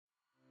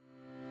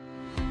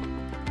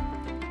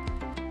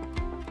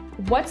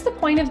What's the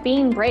point of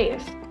being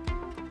brave?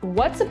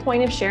 What's the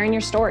point of sharing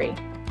your story?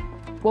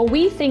 Well,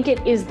 we think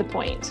it is the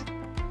point.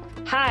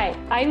 Hi,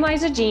 I'm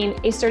Liza Jean,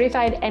 a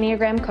certified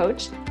Enneagram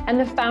coach and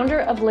the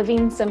founder of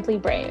Living Simply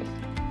Brave.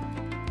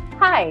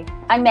 Hi,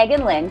 I'm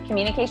Megan Lynn,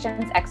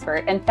 communications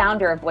expert and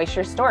founder of Voice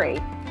Your Story.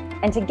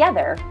 And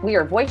together, we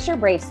are Voice Your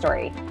Brave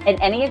Story, an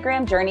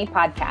Enneagram Journey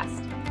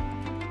podcast.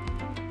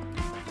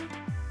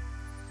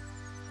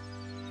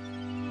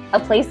 A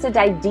place to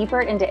dive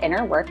deeper into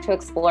inner work to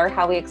explore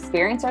how we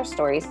experience our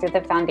stories through the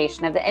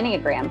foundation of the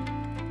Enneagram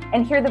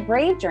and hear the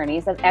brave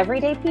journeys of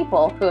everyday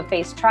people who have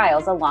faced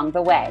trials along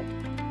the way.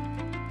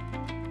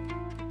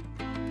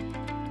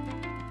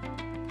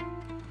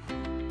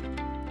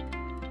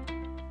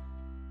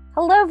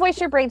 Hello, Voice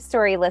Your Brave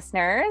Story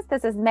listeners.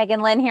 This is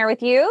Megan Lynn here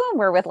with you.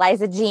 We're with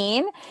Liza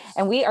Jean,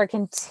 and we are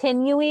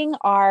continuing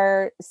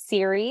our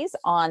series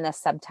on the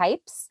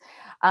subtypes.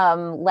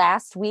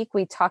 Last week,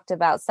 we talked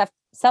about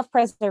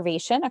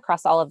self-preservation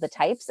across all of the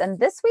types. And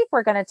this week,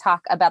 we're going to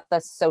talk about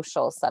the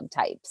social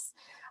subtypes.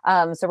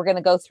 So we're going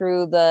to go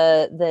through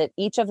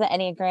each of the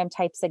Enneagram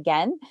types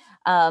again.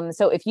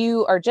 So if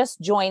you are just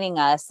joining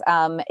us,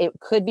 it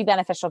could be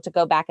beneficial to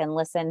go back and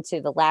listen to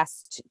the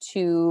last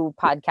two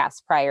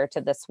podcasts prior to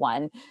this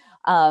one,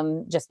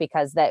 just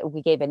because that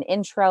we gave an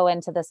intro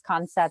into this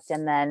concept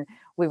and then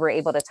we were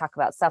able to talk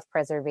about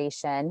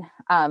self-preservation.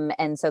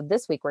 And so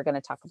this week we're going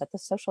to talk about the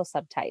social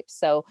subtypes.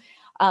 So,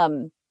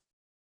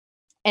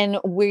 and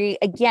we,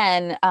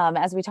 again,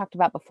 as we talked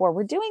about before,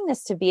 we're doing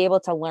this to be able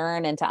to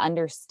learn and to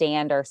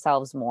understand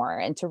ourselves more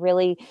and to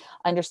really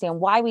understand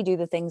why we do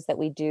the things that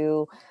we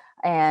do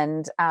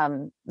and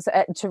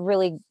to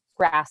really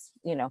grasp,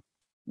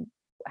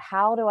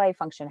 how do I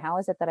function? How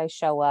is it that I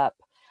show up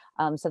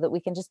so that we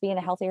can just be in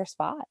a healthier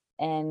spot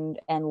and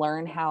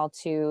learn how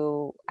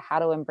to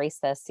embrace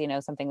this.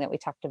 Something that we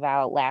talked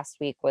about last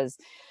week was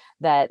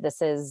that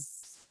this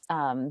is,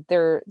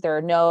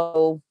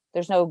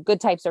 there's no good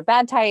types or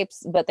bad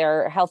types, but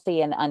they're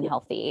healthy and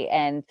unhealthy.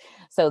 And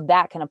so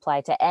that can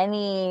apply to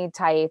any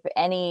type,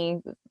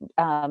 any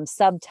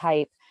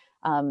subtype.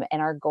 And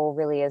our goal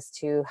really is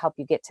to help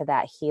you get to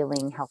that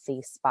healing,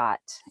 healthy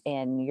spot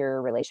in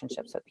your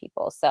relationships with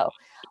people. So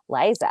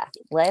Liza,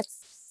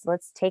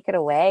 let's take it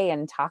away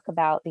and talk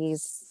about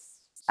this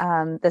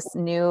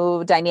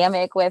new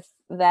dynamic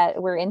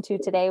that we're into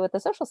today with the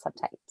social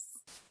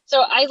subtypes.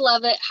 So I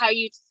love it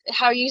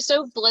how you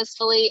so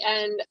blissfully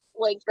and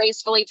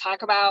gracefully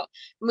talk about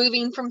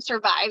moving from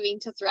surviving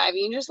to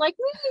thriving. Just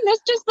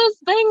that's just this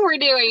thing we're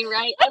doing,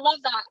 right? I love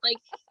that.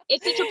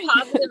 It's such a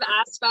positive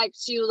aspect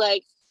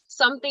to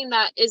something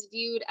that is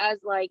viewed as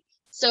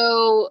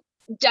so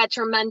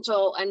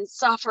detrimental and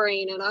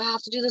suffering and I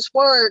have to do this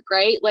work,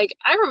 right?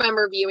 I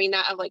remember viewing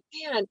that of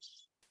man,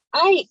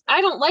 I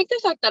don't like the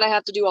fact that I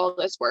have to do all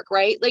this work,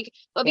 right?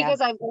 But because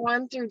I've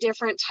gone through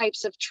different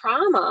types of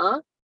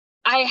trauma,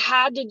 I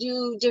had to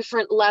do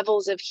different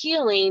levels of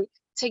healing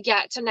to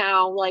get to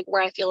now,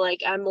 where I feel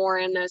like I'm more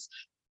in this,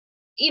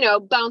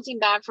 bouncing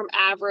back from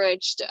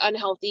average to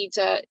unhealthy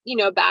to,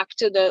 back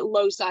to the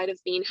low side of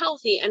being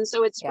healthy. And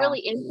so it's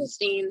really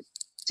interesting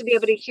to be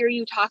able to hear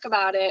you talk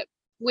about it,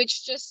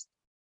 which just,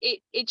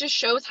 it just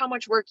shows how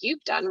much work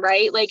you've done,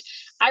 right?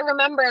 I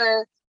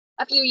remember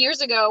a few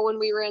years ago when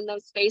we were in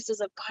those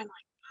spaces of going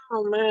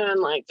oh man,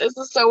 this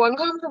is so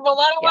uncomfortable.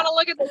 I don't want to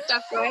look at this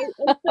stuff, right?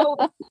 And so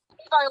if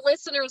our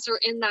listeners are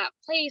in that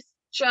place,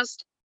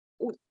 just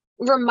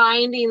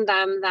reminding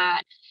them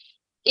that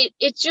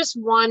it's just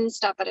one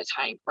step at a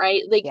time,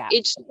 right?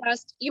 It's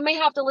just, you may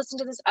have to listen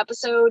to this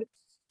episode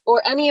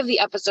or any of the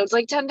episodes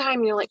 10 times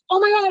and you're oh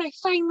my God, I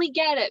finally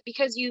get it,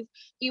 because you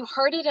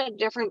heard it at a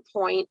different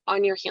point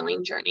on your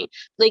healing journey.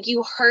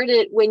 You heard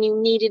it when you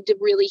needed to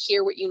really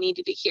hear what you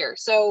needed to hear.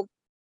 So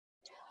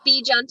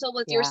be gentle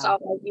with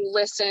yourself as you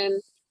listen.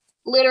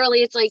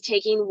 Literally, it's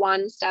taking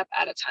one step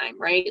at a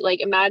time, right?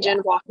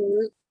 Imagine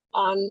walking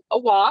on a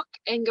walk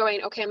and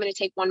going, okay, I'm going to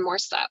take one more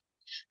step.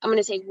 I'm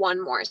going to take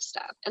one more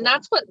step. And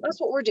that's what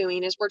we're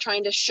doing, is we're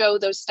trying to show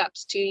those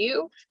steps to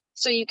you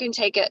so you can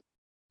take it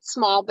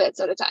small bits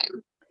at a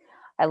time.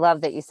 I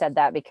love that you said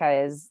that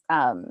because,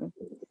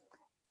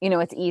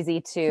 it's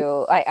easy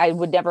to, I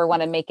would never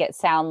want to make it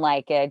sound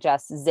like it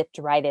just zipped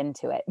right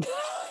into it.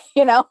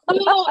 No,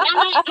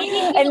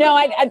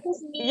 I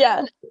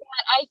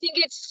think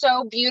it's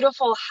so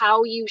beautiful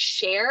how you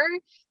share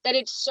that.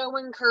 It's so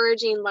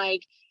encouraging.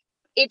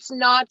 It's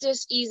not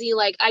just easy.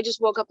 I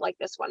just woke up like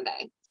this one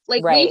day.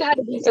 Right. We've had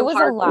to do it was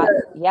a lot.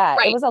 work. Yeah.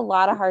 Right. It was a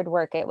lot of hard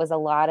work. It was a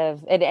lot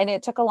of it. And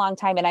it took a long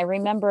time. And I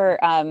remember,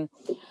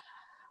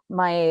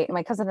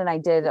 my cousin and I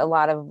did a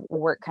lot of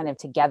work kind of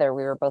together.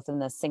 We were both in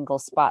the single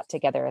spot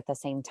together at the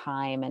same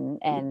time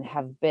and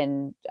have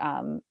been,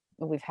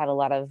 we've had a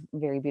lot of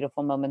very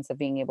beautiful moments of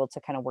being able to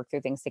kind of work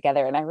through things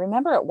together. And I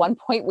remember at one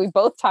point we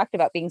both talked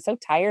about being so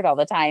tired all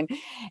the time.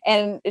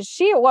 And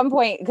she at one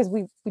point, because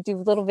we do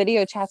little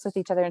video chats with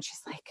each other, and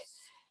she's like,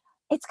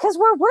 it's because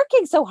we're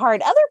working so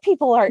hard. Other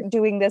people aren't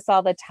doing this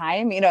all the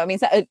time. I mean,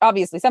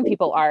 obviously some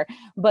people are,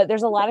 but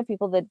there's a lot of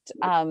people that,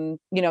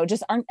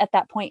 just aren't at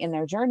that point in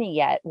their journey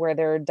yet where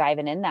they're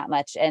diving in that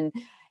much.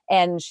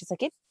 And she's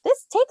like,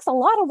 this takes a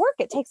lot of work.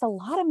 It takes a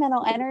lot of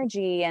mental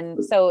energy.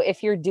 And so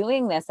if you're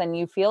doing this and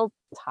you feel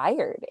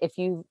tired, if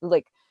you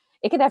like,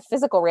 it could have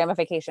physical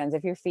ramifications.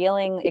 If you're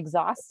feeling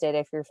exhausted,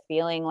 if you're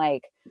feeling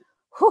like,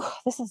 whew,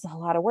 this is a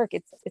lot of work.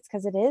 It's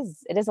because it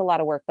is a lot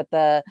of work, but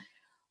the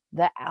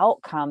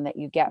outcome that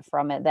you get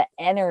from it, the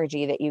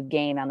energy that you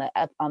gain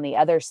on the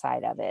other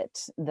side of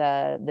it,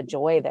 the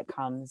joy that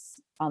comes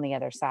on the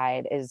other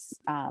side is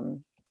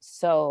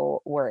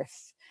so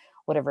worth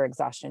whatever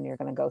exhaustion you're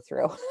going to go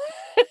through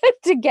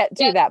to get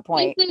to that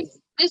point.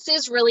 This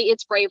is really,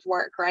 it's brave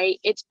work, right?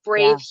 It's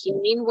brave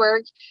healing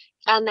work.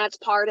 And that's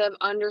part of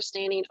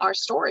understanding our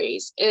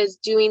stories, is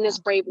doing this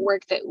brave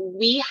work that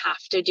we have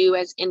to do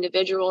as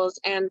individuals.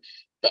 And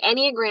the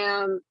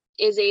Enneagram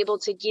is able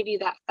to give you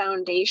that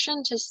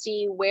foundation to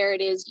see where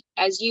it is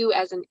as you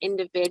as an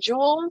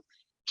individual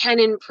can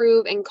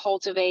improve and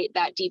cultivate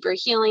that deeper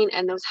healing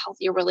and those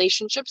healthier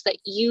relationships that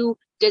you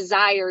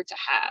desire to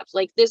have.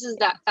 Like, this is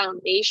that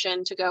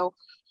foundation to go,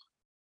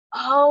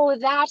 oh,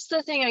 that's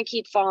the thing I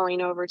keep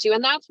falling over to.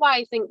 And that's why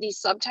I think these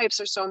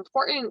subtypes are so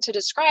important to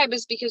describe,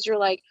 is because you're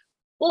like,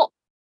 well,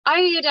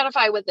 I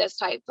identify with this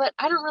type, but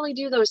I don't really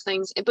do those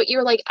things. But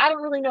you're like, I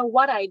don't really know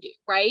what I do,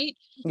 right?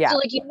 Yeah. So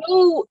like,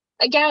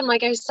 again,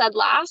 like I said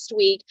last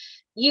week,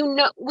 we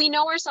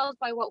know ourselves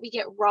by what we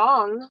get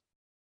wrong,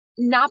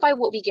 not by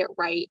what we get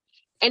right.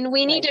 And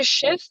we need to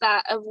shift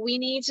that we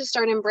need to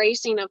start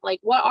embracing of like,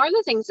 what are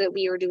the things that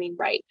we are doing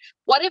right?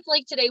 What if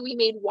like today we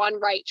made one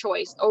right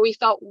choice, or we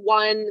felt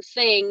one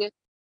thing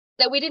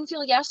that we didn't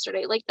feel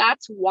yesterday? Like,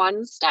 that's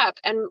one step.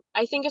 And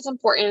I think it's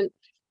important.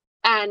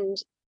 And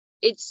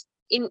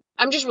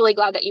I'm just really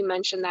glad that you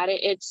mentioned that.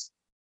 It's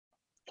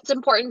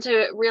important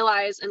to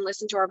realize and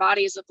listen to our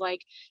bodies of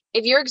like,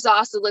 if you're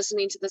exhausted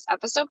listening to this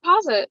episode,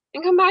 pause it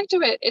and come back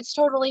to it. It's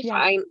totally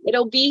fine.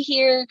 It'll be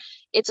here.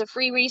 It's a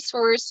free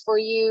resource for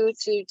you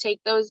to take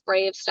those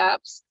brave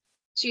steps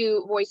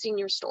to voicing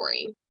your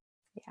story.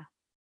 Yeah,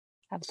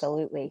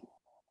 absolutely.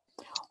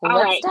 Well,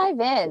 let's dive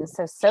in.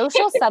 So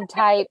social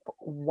subtype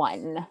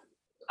 1.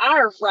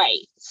 All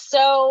right.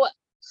 So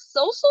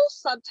social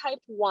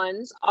subtype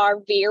 1s are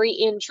very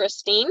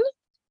interesting.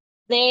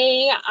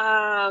 They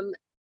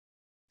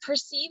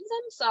perceive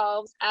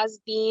themselves as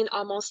being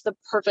almost the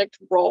perfect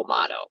role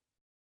model.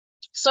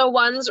 So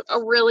ones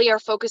really are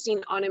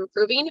focusing on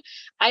improving.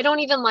 I don't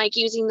even like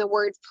using the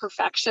word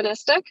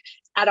perfectionistic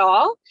at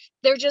all.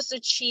 They're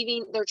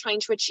trying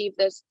to achieve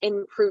this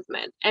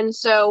improvement. And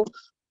so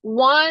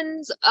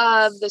ones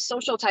of the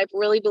social type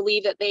really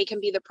believe that they can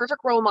be the perfect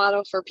role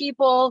model for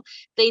people.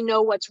 They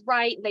know what's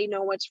right. They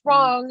know what's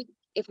wrong.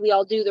 If we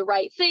all do the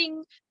right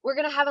thing, we're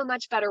going to have a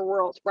much better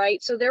world,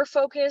 right? So their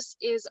focus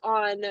is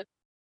on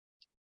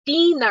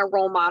being that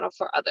role model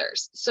for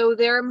others. So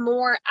they're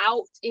more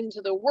out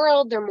into the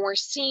world, they're more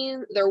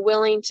seen, they're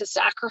willing to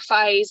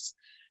sacrifice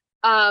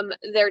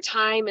their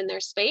time and their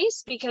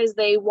space because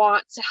they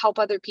want to help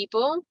other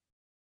people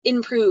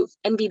improve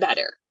and be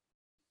better.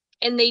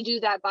 And they do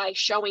that by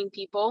showing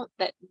people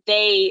that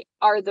they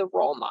are the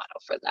role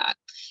model for that.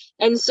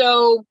 And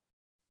so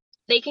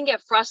they can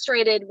get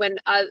frustrated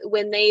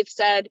when they've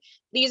said,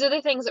 these are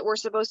the things that we're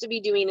supposed to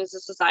be doing as a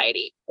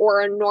society, or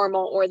a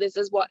normal, or this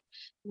is what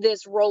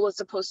this role is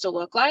supposed to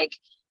look like.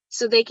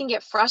 So they can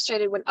get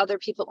frustrated when other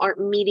people aren't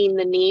meeting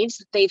the needs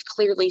that they've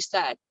clearly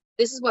said,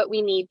 this is what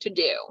we need to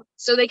do.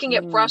 So they can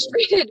get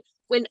frustrated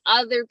when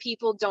other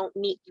people don't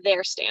meet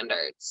their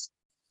standards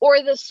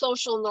or the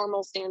social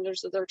normal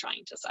standards that they're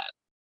trying to set.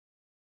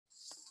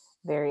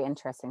 Very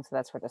interesting. So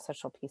that's where the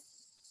social piece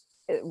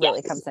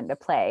really comes into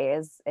play,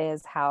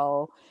 is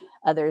how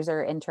others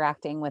are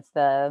interacting with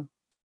the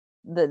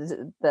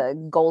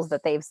goals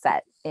that they've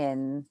set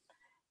in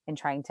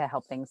trying to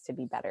help things to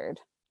be bettered.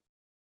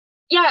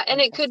 Yeah,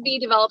 and it could be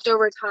developed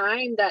over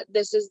time that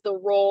this is the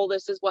role,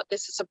 this is what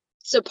this is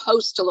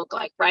supposed to look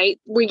like, right?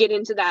 We get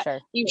into that. Sure.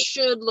 You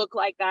should look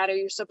like that, or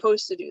you're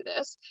supposed to do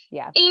this.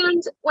 Yeah.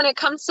 And when it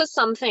comes to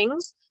some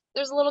things,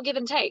 there's a little give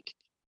and take.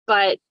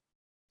 But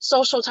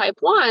social type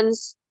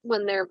 1s,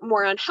 when they're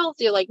more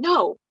unhealthy, are like,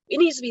 no, it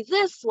needs to be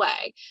this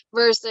way,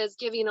 versus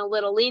giving a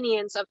little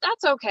lenience of,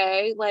 that's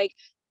okay. Like,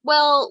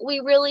 well, we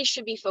really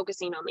should be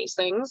focusing on these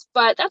things,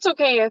 but that's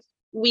okay if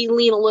we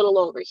lean a little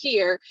over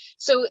here.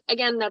 So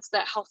again, that's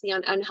that healthy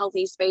and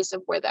unhealthy space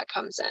of where that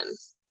comes in.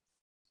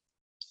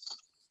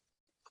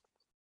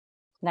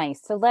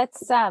 Nice. So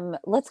let's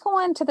go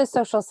on to the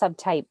social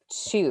subtype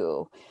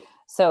 2.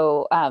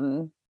 So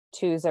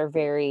 2s are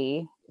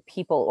very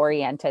people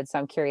oriented. So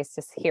I'm curious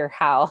to hear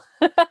how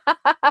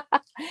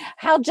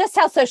how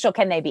social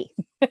can they be?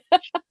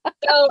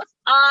 So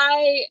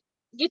I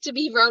get to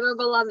be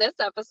vulnerable on this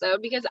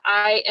episode because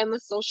I am a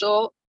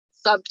social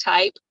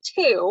subtype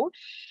 2.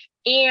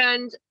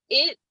 And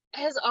it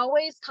has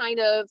always kind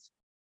of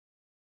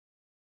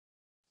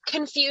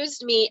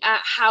confused me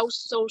at how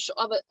social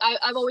of it.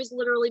 I've always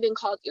literally been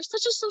called, you're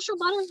such a social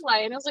butterfly.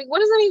 And I was like, what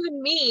does that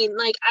even mean?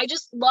 Like, I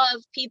just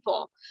love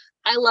people.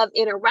 I love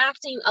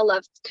interacting. I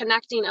love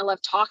connecting. I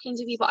love talking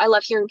to people. I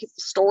love hearing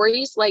people's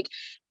stories. Like,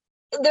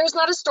 there's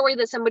not a story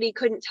that somebody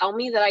couldn't tell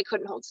me that I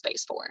couldn't hold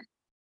space for.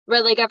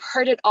 Right? Like, I've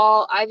heard it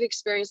all. I've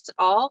experienced it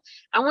all.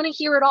 I want to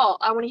hear it all.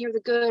 I want to hear the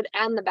good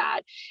and the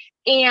bad.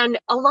 And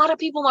a lot of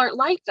people aren't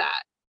like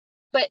that.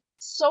 But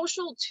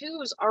social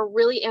twos are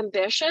really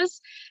ambitious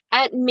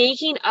at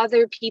making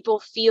other people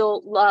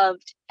feel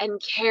loved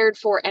and cared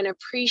for and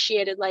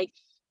appreciated. Like,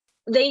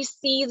 they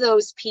see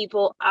those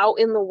people out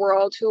in the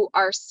world who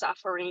are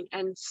suffering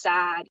and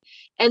sad,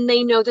 and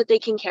they know that they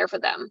can care for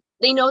them.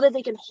 They know that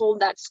they can hold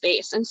that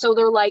space. And so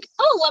they're like,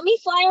 oh, let me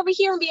fly over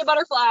here and be a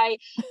butterfly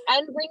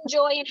and bring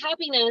joy and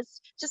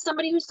happiness to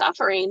somebody who's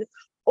suffering.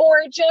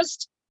 Or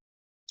just,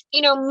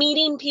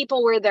 meeting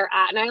people where they're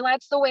at. And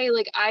that's the way,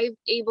 like, I'm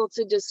able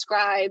to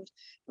describe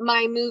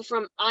my move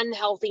from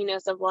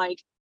unhealthiness of like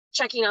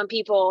checking on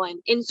people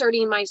and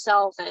inserting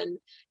myself and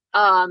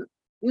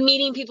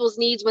meeting people's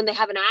needs when they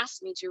haven't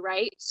asked me to,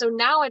 right? So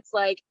now it's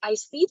like, I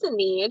see the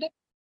need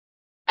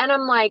and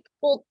I'm like,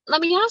 well, let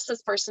me ask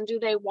this person, do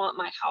they want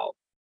my help?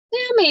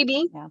 Yeah,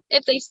 maybe. Yeah.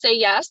 If they say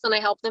yes, then I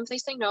help them. If they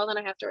say no, then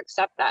I have to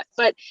accept that.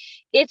 But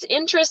it's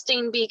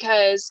interesting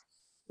because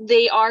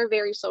they are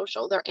very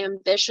social. They're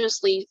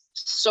ambitiously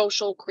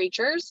social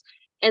creatures,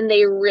 and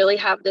they really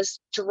have this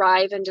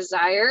drive and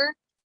desire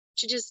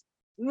to just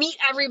meet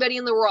everybody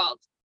in the world,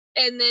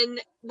 and then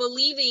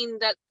believing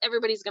that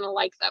everybody's going to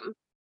like them,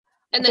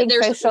 and that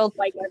they're supposed to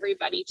like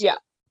everybody too. Yeah.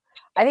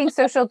 I think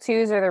social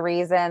twos are the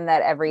reason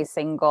that every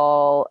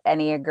single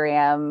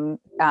Enneagram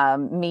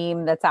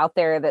meme that's out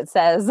there that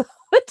says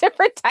the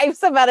different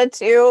types about a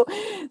two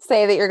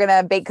say that you're going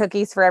to bake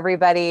cookies for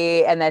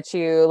everybody and that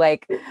you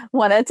like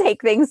want to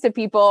take things to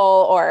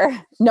people, or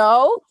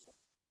no?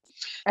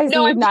 I see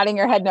you nodding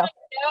your head no.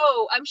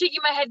 No, I'm shaking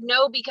my head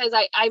no, because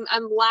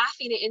I'm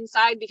laughing it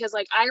inside, because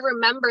like I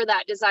remember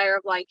that desire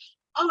of like,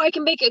 oh, I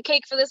can bake a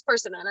cake for this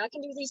person and I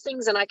can do these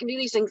things and I can do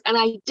these things. And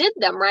I did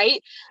them,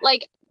 right?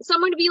 Like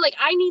someone to be like,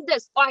 I need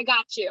this. Oh, I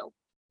got you.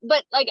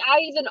 But like, I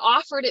even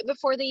offered it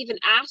before they even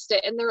asked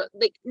it. And they're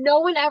like,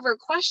 no one ever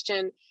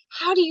questioned,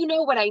 how do you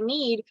know what I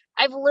need?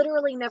 I've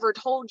literally never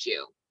told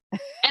you.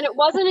 And it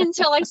wasn't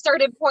until I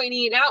started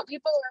pointing it out,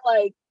 people were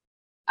like,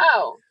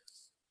 oh,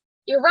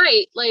 you're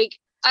right. Like,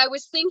 I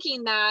was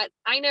thinking that,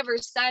 I never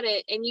said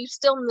it and you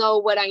still know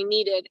what I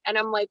needed. And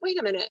I'm like, wait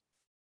a minute.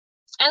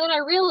 And then I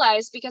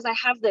realized, because I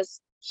have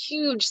this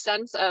huge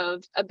sense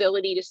of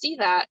ability to see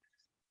that,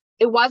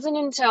 it wasn't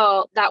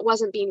until that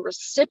wasn't being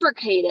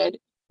reciprocated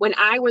when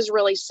I was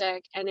really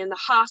sick and in the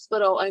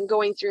hospital and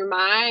going through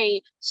my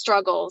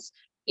struggles,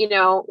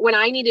 when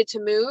I needed to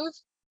move,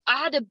 I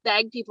had to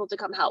beg people to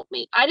come help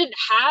me. I didn't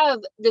have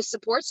this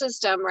support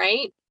system,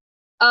 right,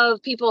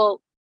 of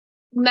people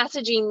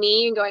messaging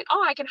me and going,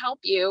 oh, I can help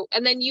you.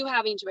 And then you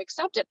having to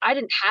accept it. I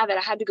didn't have it.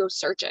 I had to go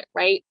search it,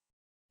 right?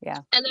 Yeah.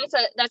 And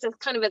that's a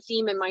kind of a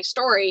theme in my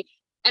story.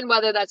 And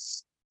whether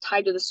that's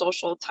tied to the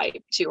social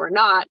type too or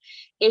not,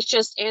 it's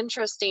just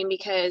interesting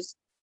because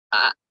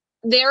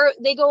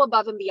they go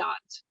above and beyond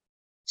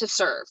to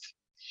serve.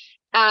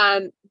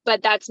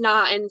 But that's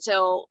not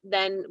until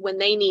then, when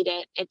they need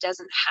it, it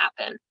doesn't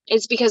happen.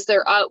 It's because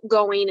they're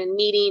outgoing and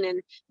meeting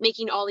and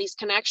making all these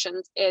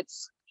connections.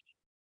 It's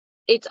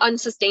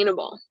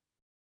unsustainable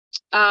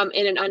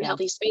in an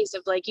unhealthy space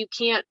of like, you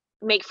can't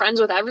make friends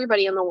with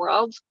everybody in the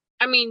world.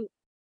 I mean,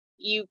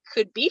 you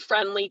could be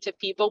friendly to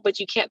people, but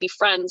you can't be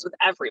friends with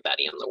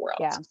everybody in the world.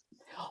 Yeah.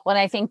 Well, and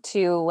I think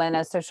too, when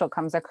a social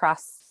comes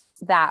across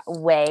that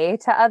way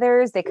to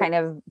others, they kind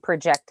of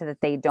project that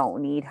they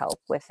don't need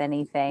help with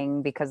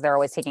anything because they're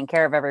always taking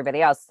care of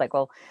everybody else. It's like,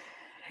 well,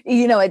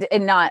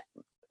 and not,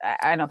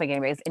 I don't think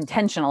anybody's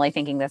intentionally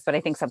thinking this, but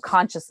I think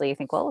subconsciously you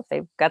think, well, if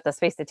they've got the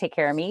space to take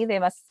care of me, they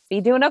must be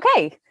doing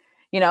okay,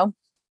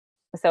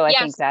 So I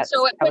think that's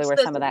probably where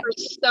some of that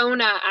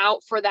persona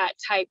out for that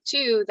type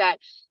too, that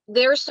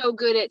they're so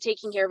good at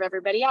taking care of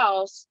everybody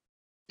else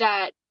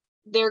that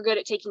they're good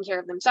at taking care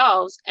of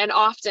themselves. And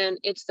often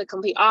it's the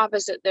complete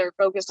opposite. They're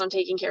focused on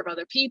taking care of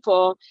other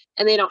people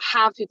and they don't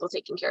have people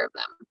taking care of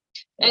them.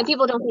 Yeah. And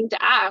people don't think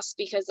to ask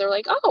because they're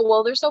like, oh,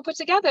 well, they're so put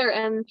together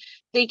and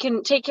they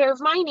can take care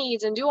of my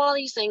needs and do all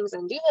these things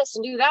and do this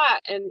and do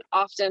that. And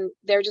often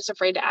they're just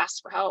afraid to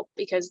ask for help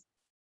because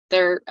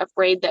they're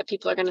afraid that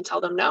people are going to tell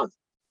them no.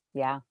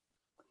 Yeah.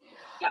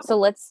 So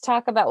let's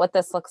talk about what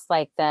this looks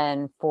like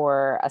then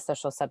for a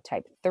social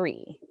subtype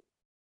 3.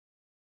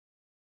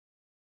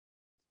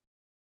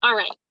 All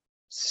right.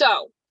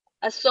 So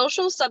a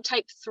social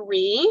subtype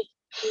 3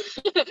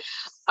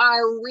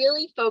 are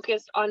really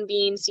focused on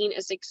being seen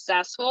as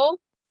successful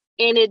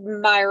and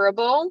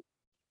admirable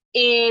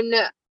in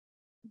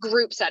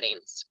group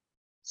settings.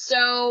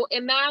 So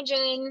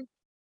imagine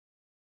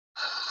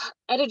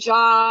at a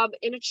job,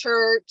 in a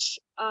church,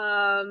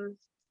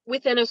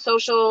 within a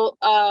social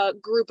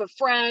group of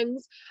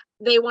friends,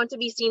 they want to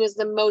be seen as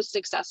the most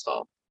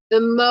successful, the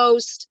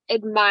most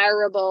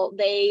admirable.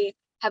 They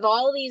have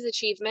all these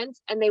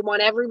achievements, and they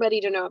want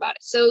everybody to know about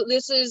it. So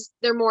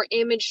they're more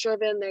image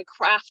driven, they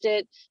craft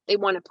it, they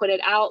want to put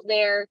it out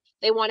there,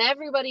 they want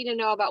everybody to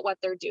know about what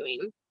they're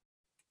doing.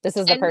 This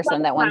is the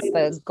person that wants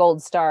the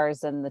gold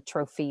stars and the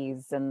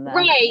trophies and the...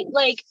 Right.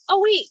 Like,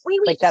 oh, wait.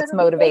 Like, that's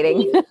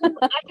motivating. Can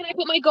I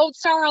put my gold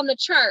star on the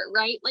chart?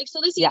 Right. Like, so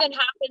this even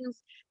happens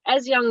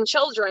as young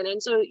children.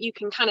 And so you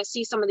can kind of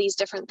see some of these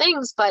different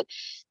things, but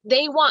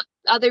they want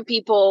other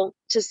people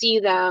to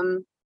see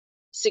them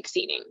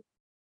succeeding.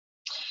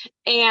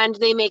 And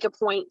they make a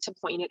point to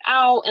point it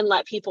out and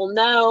let people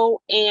know.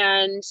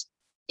 And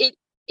it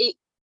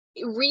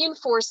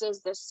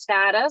reinforces the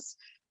status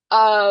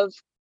of,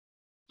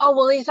 oh,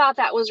 well, they thought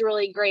that was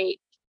really great.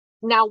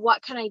 Now,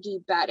 what can I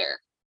do better?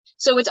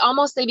 So it's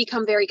almost, they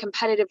become very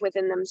competitive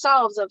within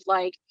themselves of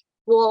like,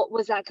 well,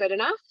 was that good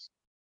enough?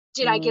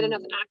 Did I get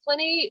enough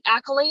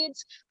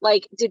accolades?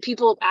 Like, did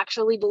people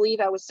actually believe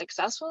I was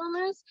successful in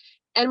this?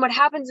 And what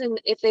happens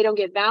if they don't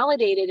get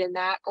validated in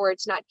that, or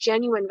it's not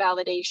genuine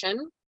validation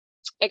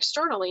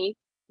externally,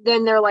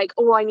 then they're like,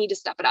 oh, I need to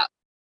step it up.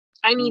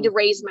 I need to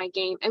raise my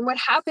game. And what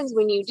happens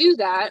when you do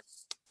that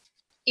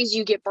is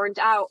you get burnt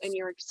out and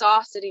you're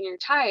exhausted and you're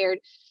tired,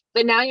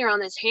 but now you're on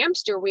this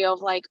hamster wheel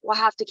of like, well,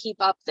 I have to keep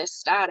up this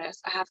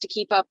status. I have to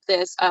keep up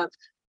this of,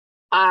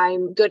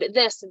 I'm good at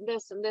this and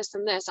this and this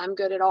and this. I'm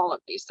good at all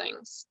of these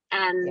things.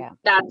 And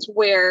that's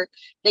where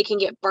they can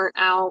get burnt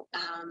out.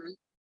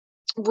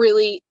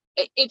 Really,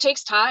 it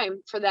takes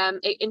time for them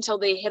until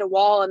they hit a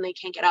wall and they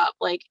can't get up.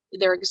 Like,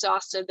 they're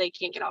exhausted. They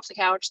can't get off the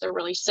couch. They're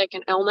really sick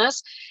and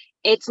illness.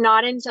 It's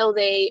not until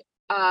they,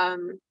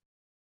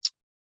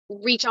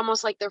 reach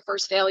almost like their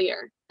first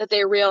failure that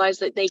they realize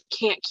that they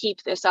can't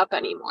keep this up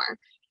anymore.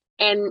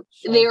 And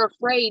they're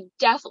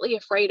definitely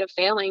afraid of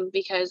failing,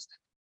 because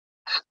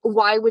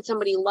why would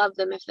somebody love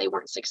them if they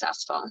weren't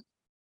successful?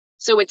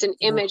 So it's an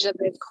image that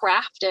they've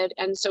crafted.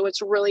 And so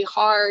it's really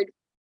hard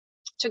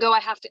to go,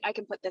 I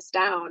can put this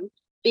down,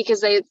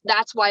 because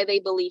that's why they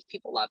believe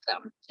people love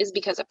them, is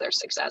because of their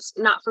success,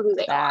 not for who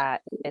they are.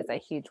 That is a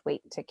huge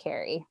weight to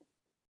carry.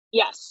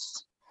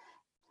 Yes.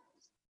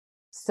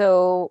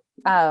 So,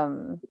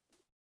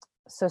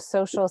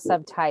 social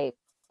subtype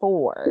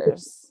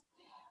 4s,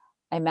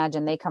 I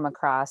imagine they come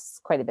across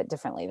quite a bit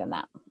differently than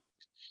that.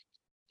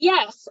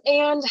 Yes.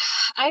 And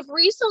I've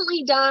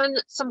recently done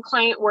some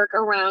client work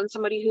around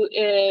somebody who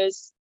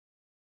is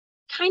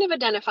kind of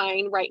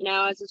identifying right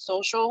now as a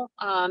social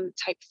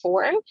type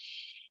 4.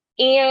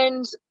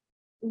 And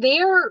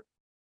they're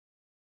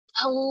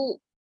a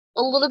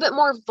little bit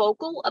more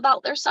vocal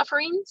about their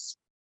sufferings.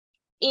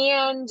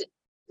 And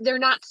they're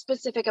not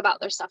specific about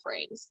their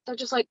sufferings. They're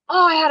just like,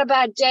 oh, I had a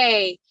bad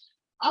day.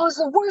 Oh, it's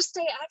the worst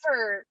day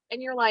ever.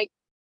 And you're like,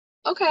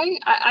 okay,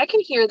 I can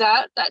hear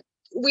that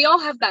we all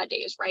have bad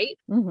days, right?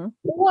 Mm-hmm.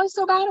 What was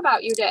so bad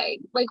about your day?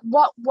 Like,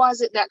 what was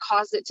it that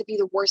caused it to be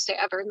the worst day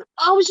ever? And,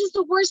 oh, it was just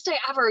the worst day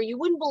ever. You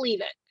wouldn't believe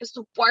it. It's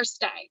the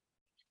worst day.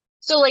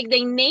 So like,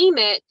 they name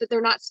it, but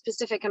they're not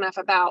specific enough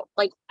about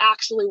like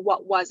actually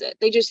what was it.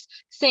 They just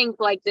think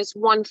like this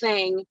one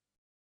thing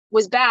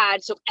was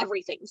bad, so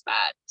everything's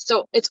bad,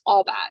 so it's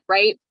all bad,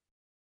 right?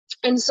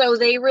 And so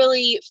they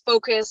really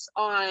focus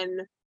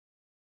on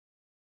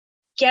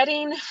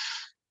getting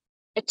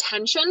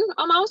attention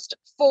almost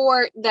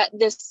for that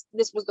this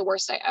was the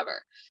worst day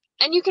ever.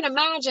 And you can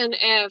imagine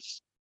if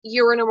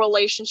you're in a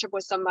relationship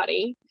with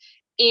somebody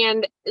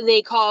and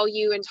they call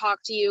you and talk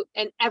to you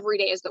and every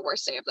day is the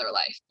worst day of their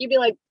life, you'd be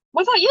like,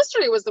 well, I thought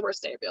yesterday was the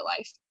worst day of your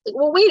life. Like,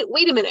 well,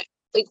 wait a minute,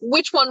 like,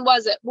 which one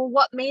was it? Well,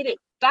 what made it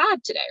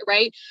bad today,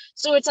 right?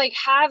 So it's like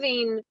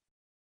having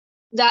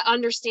that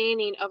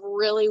understanding of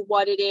really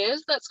what it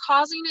is that's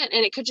causing it.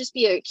 And it could just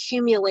be an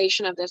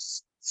accumulation of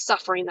this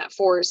suffering that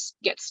 4s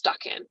get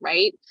stuck in,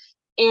 right?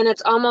 And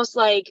it's almost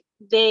like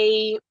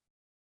they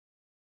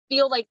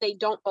feel like they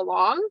don't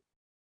belong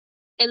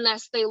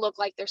unless they look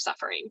like they're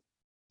suffering.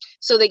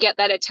 So they get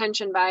that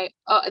attention by,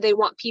 they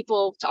want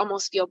people to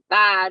almost feel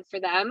bad for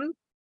them,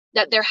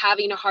 that they're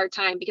having a hard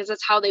time, because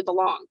that's how they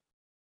belong.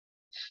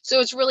 So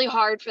it's really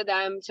hard for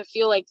them to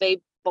feel like they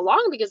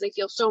belong, because they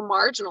feel so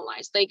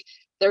marginalized. Like,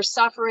 they're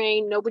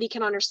suffering, nobody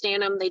can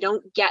understand them, they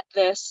don't get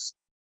this.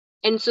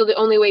 And so the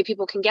only way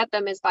people can get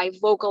them is by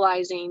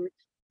vocalizing,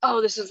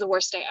 oh, this is the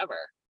worst day ever.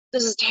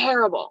 This is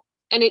terrible.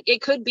 And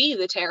it could be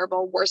the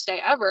terrible worst day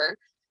ever.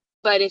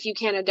 But if you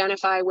can't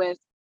identify with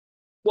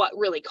what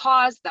really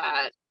caused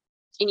that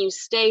and you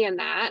stay in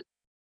that,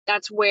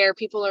 that's where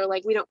people are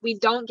like, we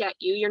don't get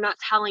you. You're not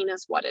telling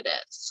us what it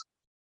is.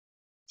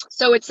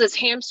 So it's this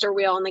hamster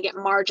wheel, and they get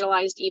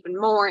marginalized even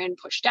more and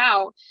pushed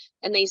out,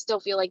 and they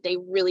still feel like they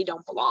really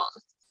don't belong.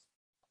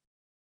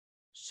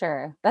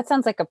 Sure. That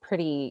sounds like a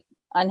pretty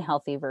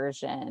unhealthy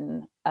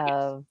version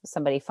of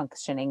somebody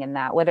functioning in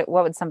that. What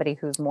would somebody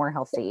who's more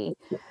healthy,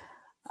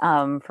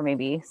 for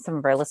maybe some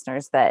of our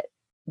listeners that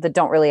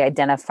don't really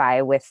identify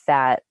with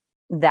that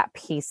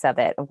piece of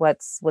it,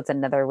 what's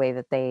another way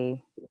that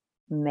they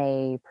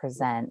may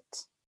present?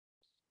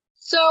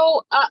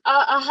 So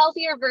a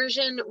healthier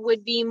version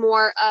would be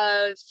more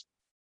of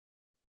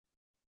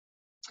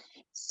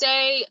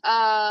say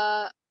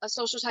a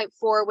social type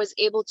 4 was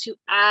able to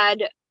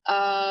add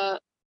a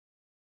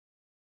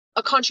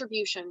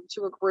contribution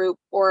to a group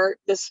or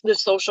this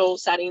social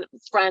setting,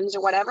 friends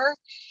or whatever,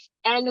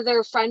 and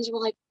their friends were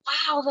like,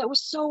 wow, that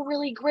was so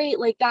really great,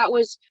 like that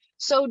was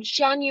so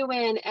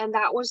genuine, and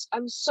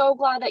I'm so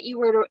glad that you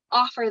were to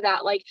offer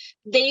that. Like,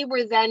 they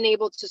were then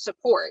able to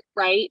support,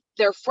 right,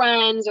 their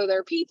friends or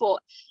their people,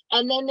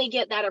 and then they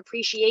get that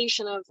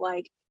appreciation of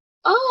like,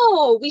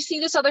 oh, we see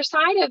this other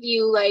side of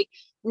you, like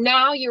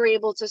now you're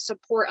able to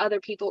support other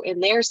people in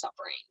their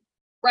suffering,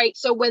 right?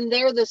 So when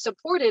they're the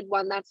supported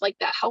one, that's like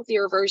that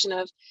healthier version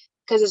of,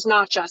 because it's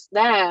not just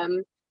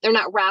them, they're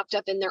not wrapped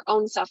up in their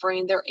own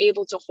suffering, they're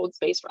able to hold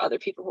space for other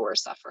people who are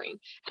suffering.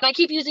 And I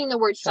keep using the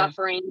word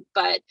suffering,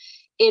 but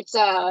it's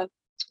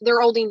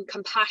they're holding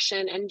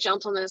compassion and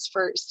gentleness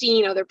for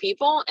seeing other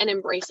people and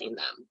embracing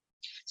them.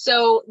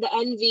 So the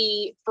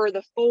envy for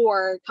the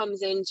 4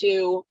 comes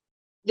into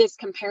this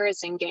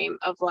comparison game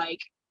of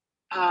like,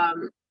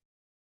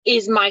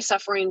 is my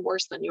suffering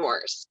worse than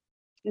yours?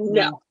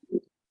 No,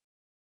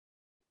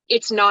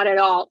 it's not at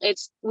all.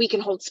 We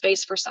can hold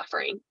space for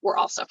suffering. We're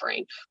all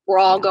suffering. We're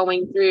all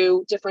going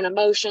through different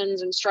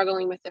emotions and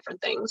struggling with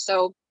different things.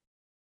 So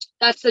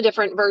that's the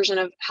different version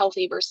of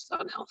healthy versus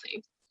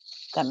unhealthy.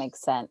 That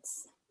makes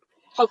sense.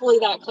 Hopefully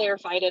that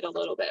clarified it a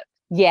little bit.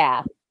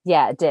 Yeah,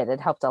 it did. It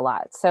helped a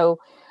lot. So,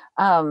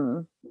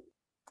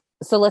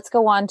 so let's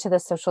go on to the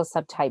social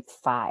subtype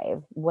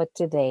 5.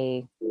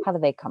 How do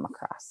they come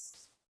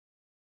across?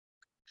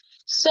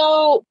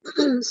 So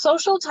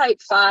social type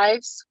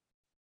 5s,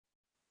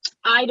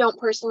 I don't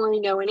personally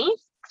know any.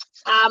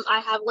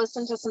 I have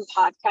listened to some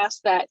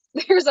podcasts that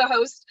there's a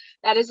host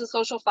that is a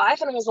social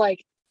 5, and I was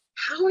like,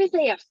 how are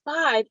they a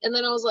 5? And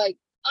then I was like,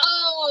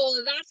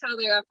 oh, that's how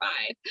they're a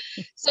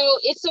 5. So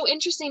it's so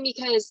interesting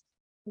because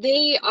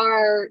it's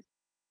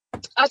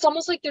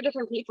almost like they're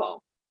different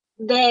people.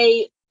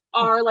 They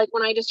are like,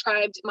 when I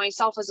described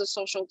myself as a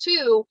social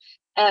 2,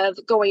 of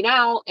going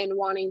out and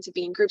wanting to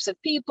be in groups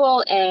of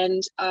people,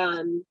 and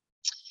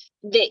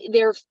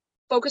they're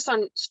focused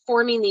on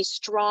forming these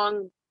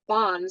strong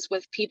bonds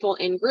with people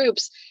in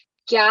groups,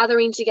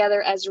 gathering together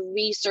as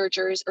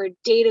researchers or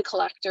data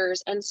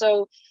collectors. And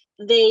so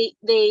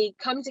they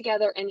come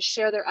together and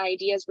share their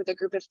ideas with a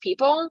group of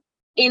people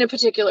in a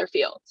particular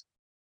field.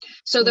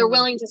 So they're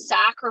willing to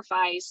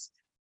sacrifice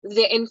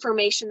the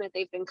information that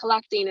they've been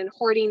collecting and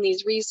hoarding,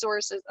 these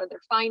resources or their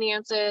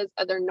finances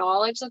or their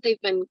knowledge that they've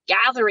been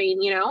gathering,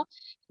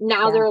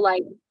 now they're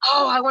like,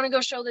 oh, I want to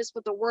go show this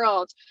with the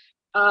world.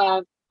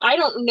 I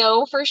don't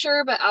know for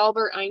sure, but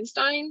Albert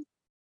Einstein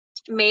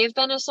may have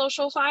been a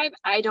social 5.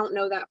 I don't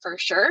know that for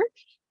sure,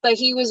 but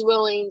he was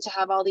willing to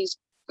have all these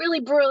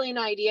really brilliant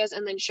ideas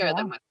and then share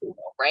them with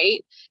people,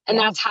 right? And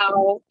that's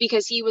how,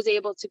 because he was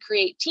able to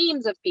create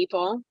teams of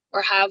people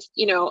or have,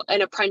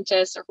 an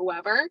apprentice or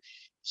whoever,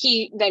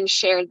 he then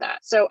shared that.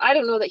 So I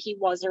don't know that he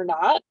was or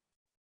not,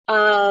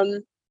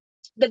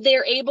 but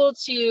they're able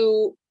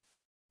to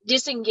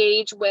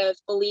disengage with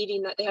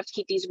believing that they have to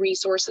keep these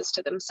resources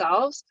to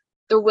themselves.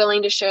 They're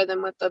willing to share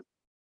them with the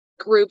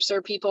groups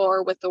or people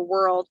or with the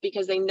world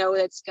because they know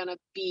it's going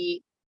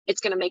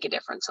to make a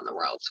difference in the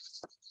world.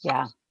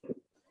 Yeah.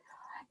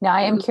 Now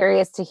I am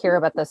curious to hear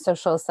about the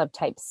social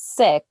subtype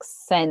 6,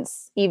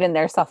 since even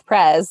their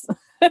self-pres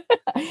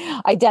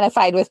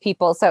identified with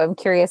people. So I'm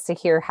curious to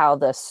hear how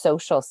the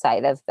social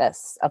side of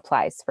this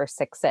applies for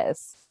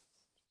 6s.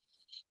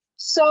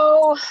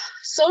 So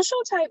social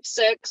type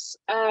 6,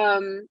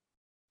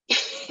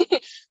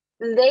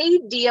 they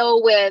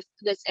deal with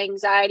this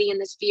anxiety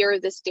and this fear,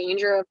 this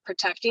danger of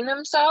protecting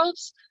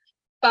themselves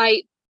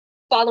by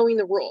following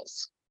the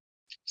rules.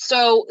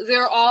 So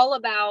they're all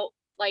about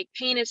like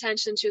paying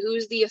attention to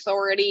who's the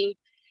authority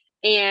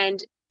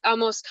and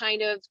almost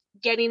kind of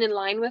getting in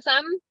line with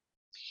them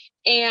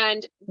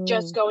and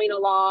just going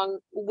along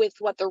with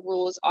what the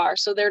rules are.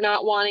 So they're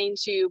not wanting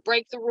to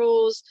break the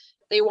rules.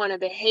 They want to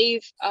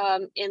behave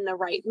in the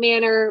right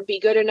manner, be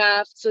good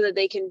enough so that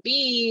they can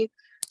be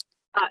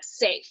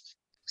safe.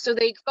 So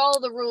they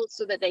follow the rules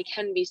so that they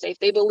can be safe.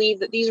 They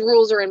believe that these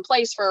rules are in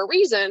place for a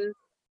reason,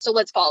 so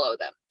let's follow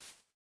them.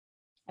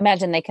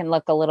 Imagine they can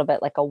look a little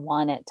bit like a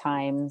 1 at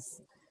times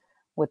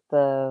with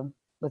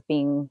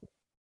being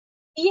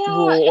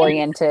rule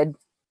oriented.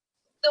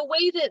 The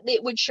way that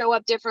it would show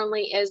up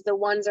differently is the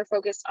ones are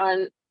focused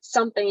on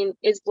something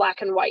is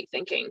black and white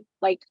thinking,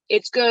 like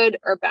it's good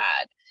or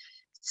bad.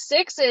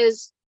 6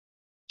 is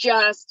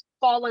just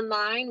fall in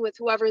line with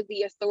whoever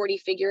the authority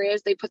figure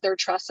is. They put their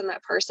trust in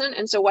that person.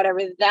 And so whatever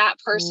that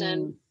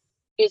person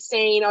is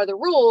saying are the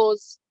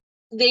rules,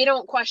 they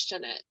don't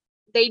question it.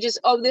 They just,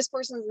 this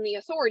person's in the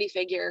authority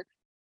figure.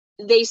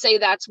 They say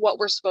that's what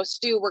we're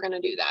supposed to do. We're going to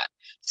do that.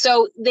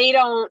 So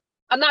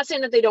I'm not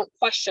saying that they don't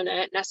question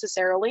it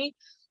necessarily,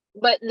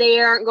 but they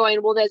aren't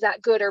going, well, is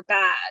that good or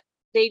bad?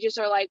 They just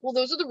are like, well,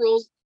 those are the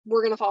rules.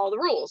 We're going to follow the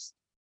rules.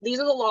 These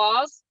are the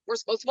laws. We're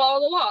supposed to follow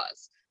the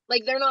laws.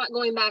 Like, they're not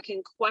going back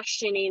and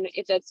questioning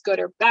if it's good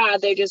or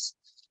bad. They just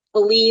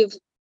believe,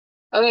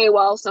 okay,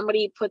 well,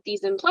 somebody put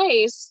these in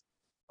place.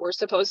 We're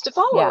supposed to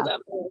follow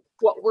them.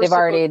 what we're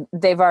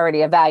they've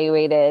already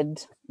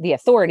evaluated the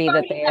authority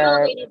that they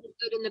are. The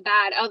good and the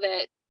bad of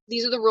it.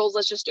 These are the rules.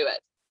 Let's just do it.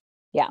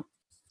 Yeah.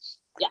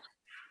 Yeah.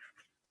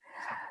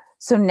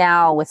 So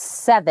now with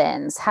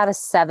sevens, how do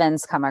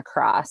sevens come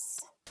across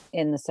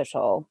in the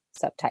social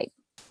subtype?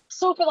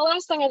 So for the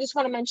last thing I just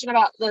want to mention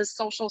about the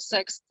social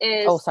six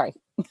is, oh, sorry.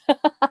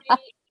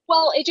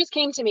 well, it just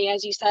came to me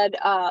as you said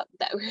that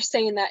we were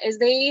saying that is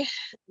they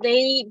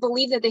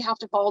believe that they have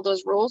to follow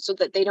those rules so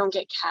that they don't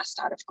get cast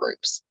out of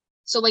groups.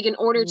 So like in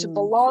order to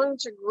belong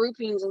to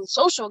groupings and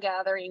social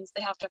gatherings,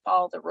 they have to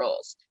follow the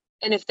rules.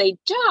 And if they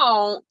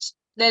don't,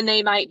 then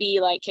they might be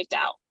like kicked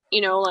out,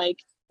 like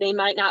they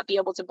might not be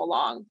able to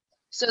belong.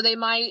 So they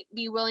might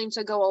be willing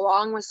to go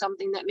along with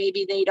something that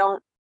maybe they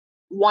don't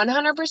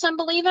 100%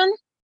 believe in,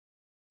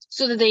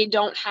 so that they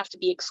don't have to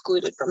be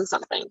excluded from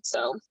something.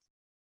 So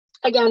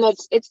again,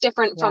 it's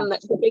different from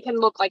that. They can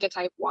look like a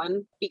type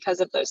 1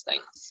 because of those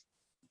things.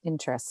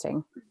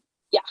 Interesting.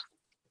 Yeah.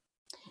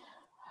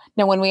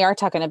 Now, when we are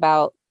talking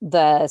about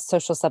the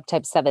social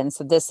subtype 7,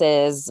 so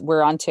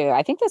we're on to,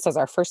 I think this is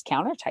our first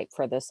counter type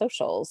for the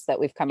socials that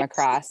we've come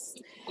across.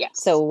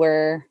 Yes. So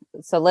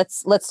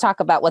let's talk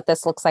about what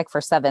this looks like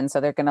for 7.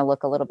 So they're going to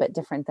look a little bit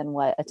different than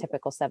what a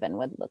typical 7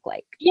 would look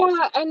like.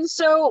 Yeah. And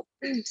so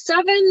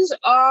 7s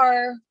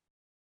are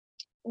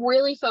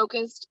really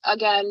focused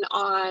again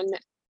on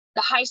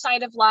the high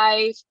side of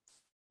life,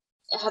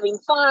 having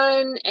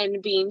fun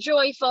and being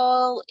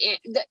joyful.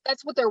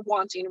 That's what they're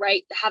wanting,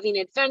 right? Having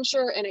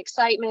adventure and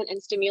excitement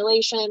and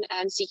stimulation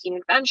and seeking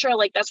adventure.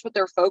 Like that's what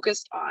they're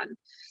focused on.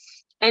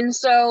 And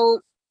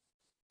so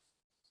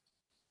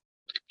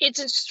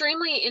it's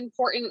extremely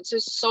important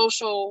to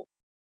social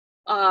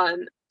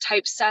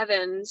type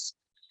 7s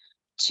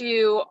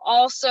to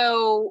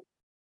also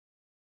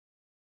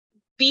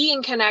be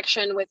in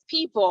connection with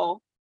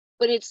people,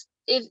 but it's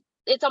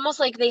almost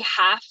like they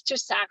have to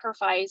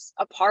sacrifice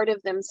a part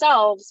of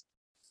themselves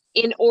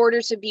in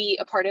order to be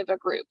a part of a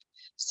group.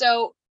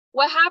 So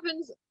what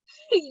happens,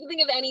 you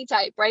think of any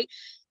type, right?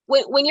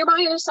 When you're by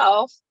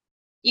yourself,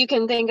 you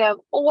can think of,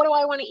 well, what do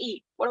I want to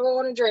eat? What do I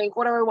want to drink?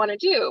 What do I want to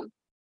do?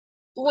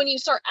 But when you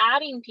start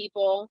adding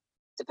people,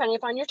 depending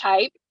upon your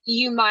type,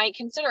 you might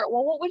consider,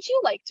 well, what would you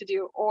like to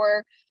do?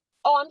 Or,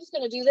 oh, I'm just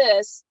going to do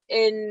this.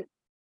 And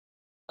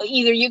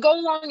either you go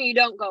along or you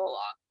don't go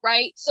along,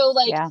 right? So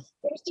like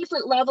there's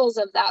different levels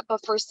of that.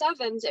 But for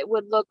 7s, it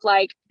would look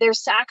like they're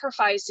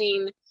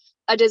sacrificing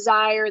a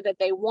desire that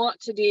they want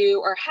to do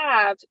or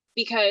have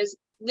because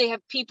they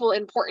have people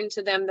important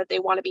to them that they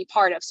want to be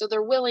part of. So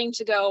they're willing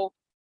to go,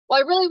 well,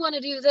 I really want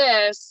to do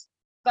this,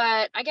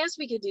 but I guess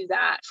we could do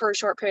that for a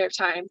short period of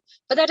time.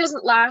 But that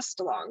doesn't last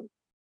long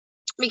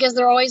because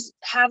they're always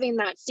having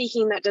that,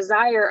 seeking that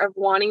desire of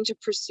wanting to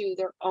pursue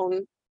their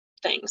own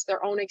things,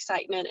 their own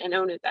excitement and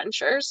own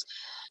adventures.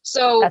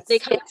 So that's they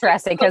kind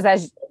interesting because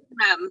as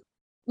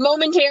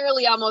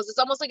momentarily, it's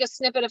almost like a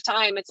snippet of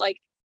time. It's like,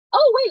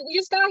 oh wait, we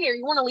just got here,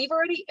 you want to leave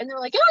already? And they're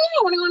like, oh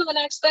yeah, I want to go to the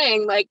next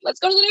thing, like let's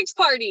go to the next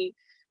party,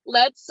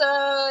 let's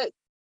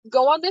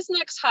go on this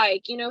next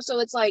hike,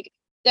 so it's like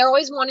they're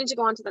always wanting to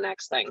go on to the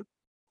next thing.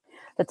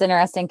 That's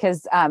interesting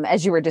because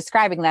as you were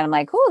describing that, I'm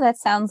like, oh, that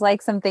sounds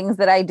like some things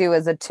that I do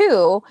as a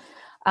 2,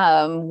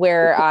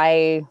 where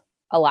I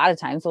a lot of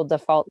times will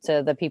default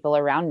to the people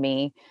around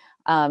me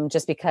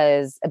just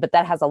because, but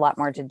that has a lot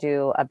more to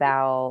do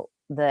about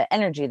the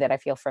energy that I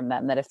feel from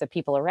them, that if the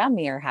people around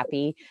me are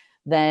happy,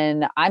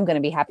 then I'm going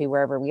to be happy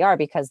wherever we are,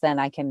 because then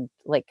I can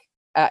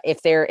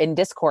if they're in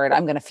discord,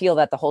 I'm going to feel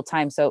that the whole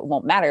time. So it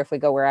won't matter if we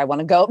go where I want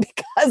to go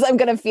because I'm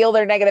going to feel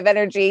their negative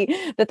energy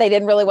that they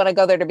didn't really want to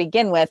go there to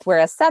begin with.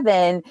 Whereas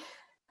a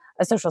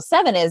social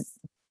 7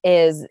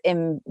 is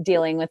in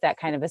dealing with that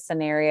kind of a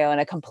scenario in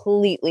a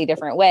completely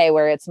different way,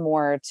 where it's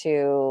more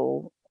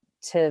to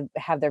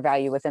have their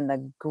value within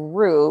the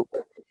group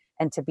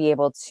and to be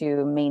able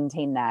to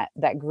maintain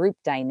that group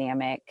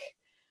dynamic,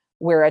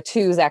 where a 2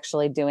 is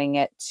actually doing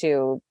it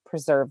to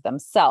preserve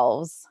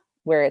themselves,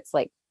 where it's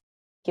like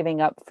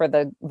giving up for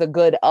the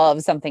good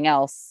of something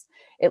else.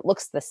 It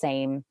looks the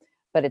same,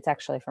 but it's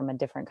actually from a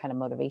different kind of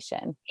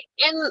motivation.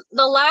 And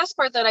the last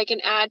part that I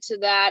can add to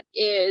that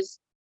is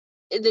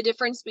the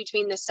difference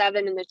between the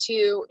 7 and the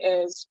 2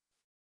 is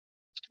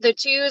the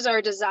 2s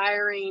are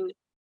desiring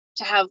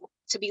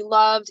to be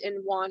loved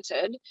and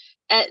wanted,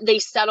 and they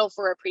settle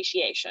for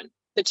appreciation.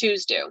 The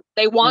 2s do.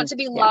 They want to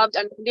be loved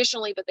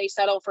unconditionally, but they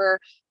settle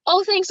for,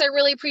 oh, thanks, I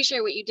really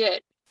appreciate what you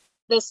did.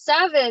 The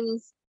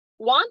 7s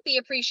want the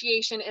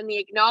appreciation and the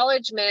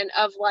acknowledgement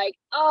of like,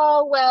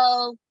 oh,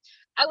 well,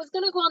 I was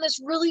going to go on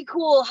this really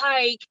cool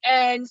hike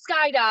and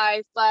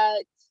skydive,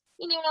 but,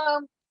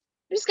 I'm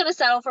just going to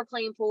settle for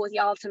playing pool with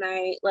y'all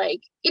tonight. Like,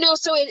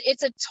 so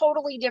it's a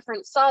totally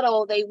different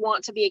subtle. They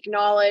want to be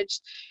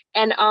acknowledged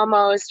and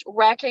almost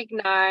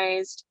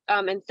recognized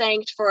and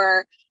thanked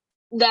for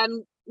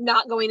them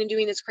not going and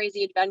doing this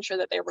crazy adventure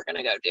that they were going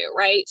to go do.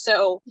 Right.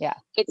 So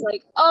it's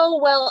like, oh,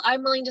 well,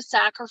 I'm willing to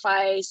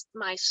sacrifice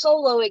my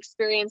solo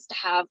experience to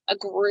have a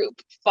group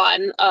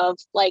fun of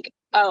like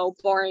oh,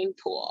 boring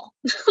pool.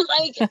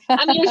 Like,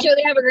 I mean, I'm sure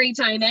they have a great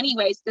time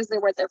anyways because they're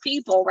with their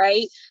people,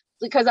 right?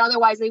 Because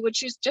otherwise they would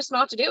choose just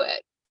not to do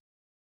it.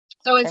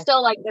 So it's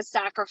still like the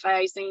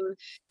sacrificing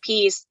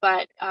piece,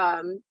 but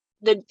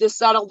the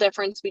subtle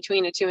difference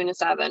between a 2 and a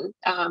 7.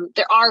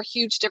 There are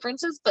huge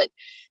differences, but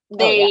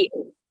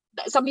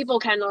some people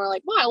kind of are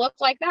like, well, I look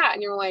like that.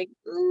 And you're like,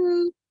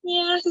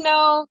 yeah,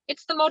 no,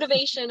 it's the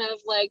motivation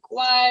of like,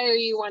 why are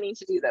you wanting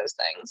to do those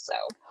things? So,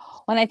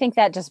 and I think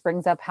that just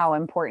brings up how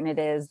important it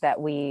is that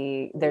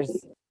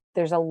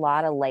there's a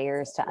lot of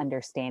layers to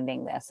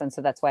understanding this. And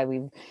so that's why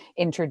we've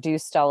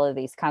introduced all of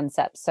these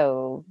concepts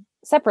so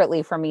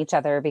separately from each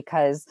other,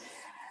 because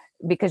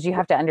you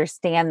have to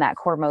understand that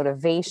core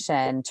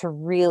motivation to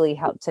really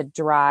help to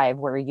drive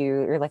where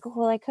you're like, oh,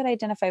 well, I could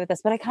identify with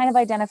this, but I kind of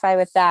identify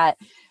with that.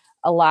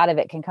 A lot of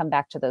it can come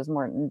back to those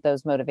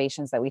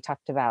motivations that we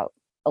talked about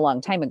a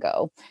long time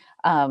ago.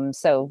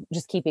 So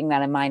just keeping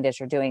that in mind as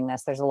you're doing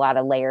this, there's a lot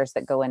of layers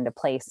that go into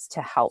place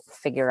to help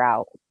figure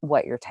out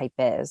what your type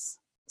is.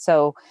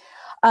 So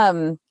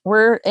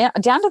we're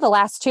down to the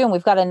last 2, and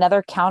we've got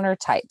another counter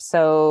type.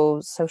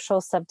 So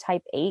social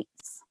subtype 8s.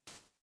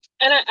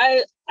 And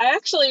I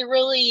actually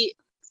really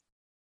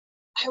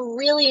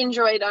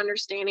enjoyed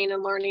understanding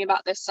and learning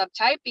about this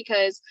subtype,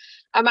 because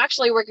I'm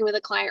actually working with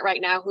a client right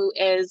now who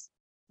is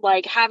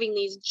like having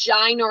these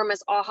ginormous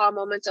aha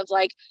moments of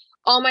like,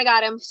 oh my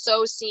God, I'm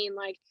so seen.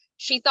 Like,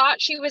 she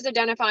thought she was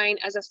identifying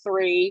as a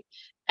 3,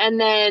 and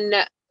then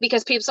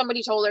because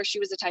somebody told her she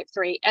was a type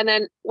 3. And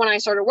then when I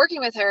started working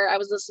with her, I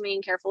was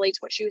listening carefully to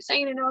what she was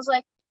saying, and I was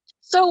like,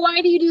 so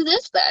why do you do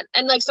this then?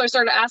 And like, so I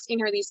started asking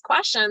her these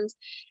questions,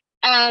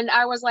 and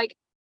I was like,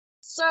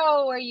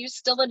 so are you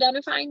still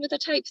identifying with a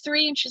type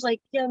 3? And she's like,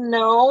 yeah,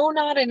 no,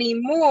 not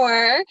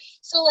anymore.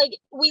 So like,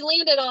 we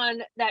landed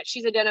on that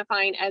she's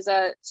identifying as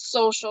a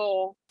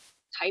social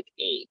type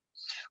 8,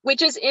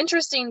 which is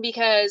interesting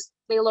because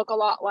they look a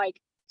lot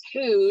like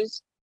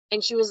 2s,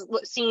 and she was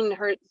seeing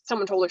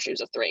someone told her she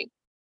was a 3.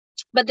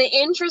 But the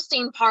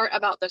interesting part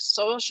about the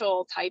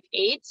social type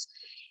 8s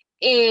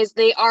is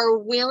they are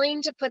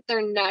willing to put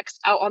their necks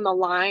out on the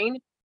line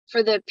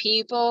for the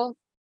people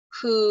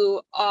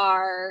who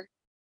are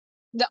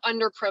the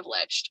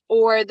underprivileged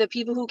or the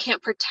people who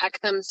can't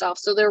protect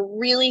themselves. So they're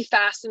really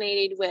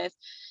fascinated with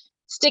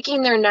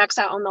sticking their necks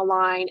out on the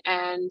line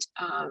and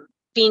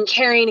being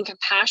caring and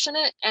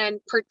compassionate and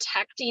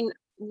protecting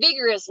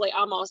vigorously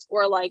almost,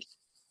 or like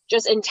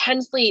just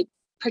intensely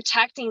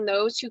protecting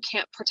those who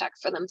can't protect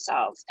for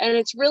themselves. And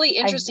it's really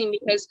interesting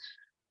because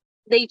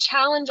they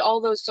challenge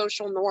all those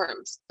social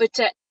norms, but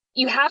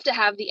you have to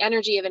have the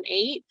energy of an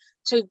 8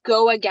 to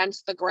go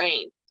against the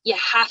grain. You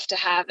have to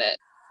have it.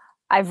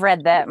 I've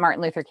read that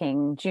Martin Luther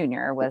King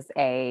Jr. was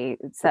a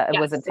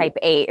type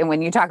 8. And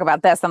when you talk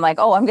about this, I'm like,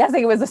 oh, I'm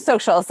guessing it was a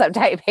social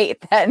subtype 8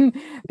 then,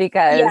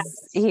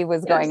 because he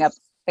was going up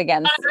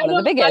against one of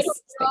the biggest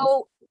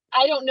things.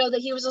 I don't know that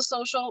he was a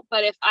social,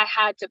 but if I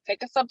had to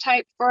pick a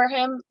subtype for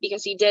him,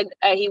 because he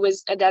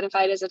was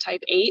identified as a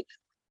type 8,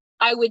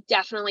 I would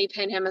definitely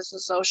pin him as a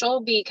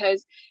social,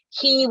 because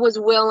he was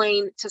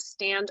willing to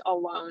stand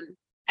alone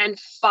and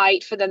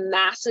fight for the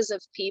masses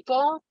of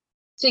people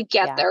to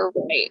get their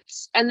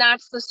rights. And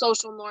that's the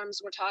social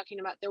norms we're talking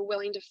about. They're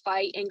willing to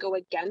fight and go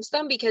against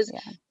them because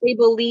they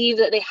believe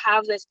that they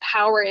have this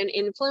power and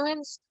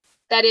influence,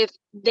 that if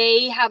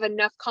they have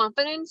enough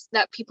confidence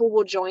that people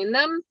will join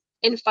them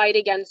and fight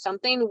against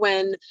something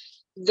when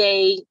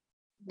they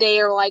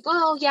are like,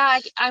 oh yeah,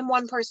 I'm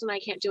one person, I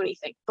can't do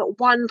anything. But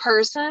one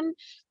person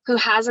who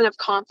has enough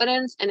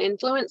confidence and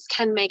influence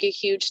can make a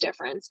huge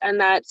difference.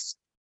 And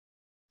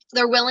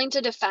they're willing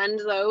to defend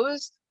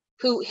those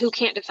who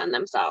can't defend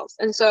themselves.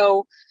 And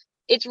so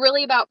it's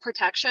really about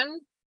protection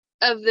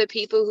of the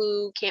people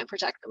who can't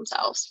protect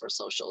themselves for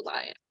social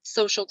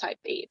type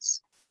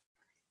 8s.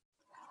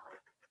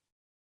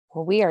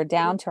 Well, we are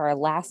down to our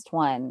last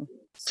one,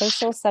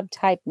 social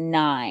subtype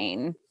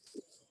 9.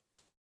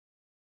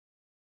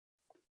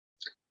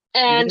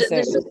 And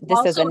this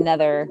is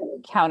another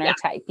counter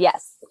type.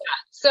 Yes. Yeah.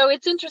 So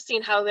it's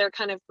interesting how they're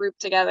kind of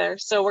grouped together.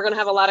 So we're going to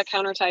have a lot of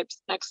counter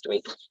types next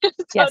week.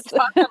 Yes.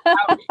 Talk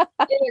about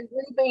a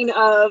grouping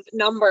of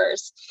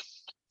numbers.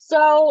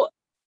 So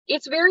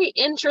it's very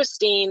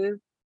interesting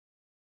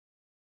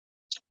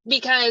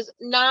because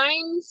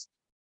 9s,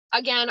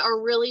 again,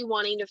 are really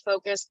wanting to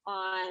focus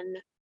on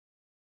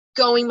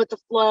going with the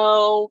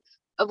flow,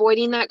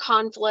 avoiding that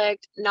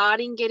conflict, not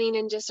getting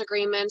in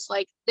disagreements.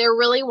 Like, they're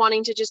really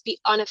wanting to just be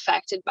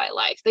unaffected by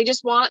life. They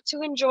just want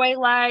to enjoy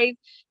life.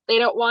 They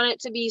don't want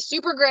it to be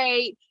super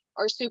great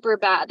or super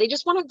bad. They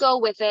just want to go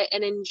with it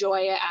and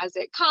enjoy it as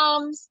it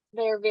comes.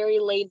 They're very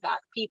laid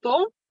back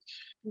people.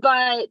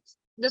 But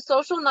the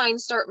social 9s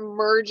start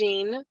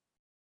merging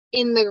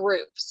in the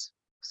groups.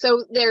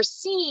 So they're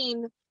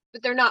seen,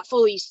 but they're not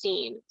fully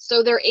seen.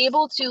 So they're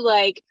able to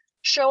like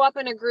show up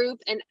in a group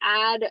and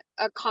add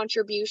a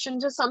contribution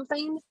to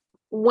something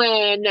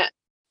when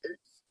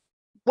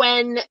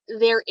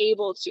they're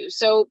able to.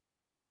 So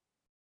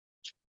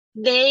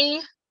they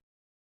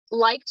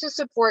like to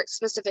support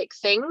specific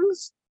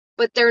things,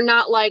 but they're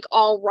not like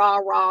all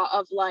rah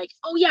of like,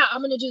 oh yeah,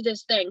 I'm going to do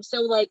this thing.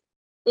 So like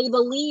they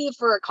believe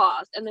for a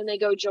cause and then they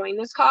go join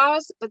this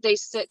cause, but they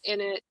sit in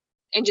it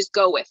and just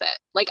go with it.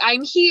 Like,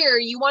 I'm here.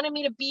 You wanted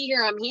me to be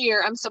here. I'm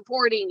here. I'm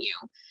supporting you.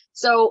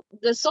 So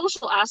the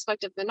social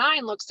aspect of the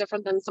 9 looks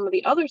different than some of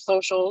the other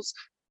socials.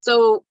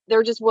 So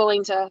they're just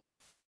willing to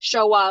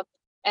show up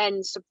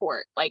and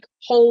support, like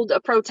hold a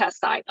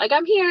protest sign. Like,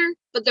 I'm here,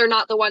 but they're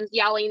not the ones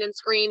yelling and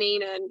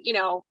screaming and, you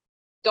know,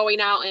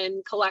 going out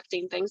and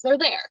collecting things. They're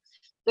there.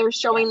 They're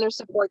showing their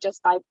support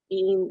just by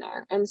being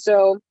there. And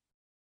so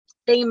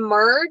they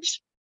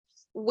merge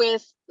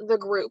with the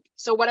group.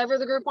 So whatever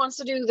the group wants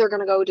to do, they're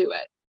going to go do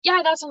it. Yeah,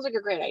 that sounds like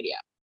a great idea.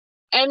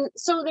 And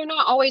so they're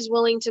not always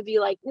willing to be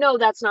like, no,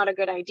 that's not a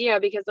good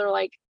idea, because they're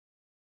like,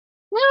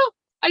 well,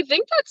 I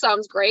think that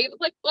sounds great.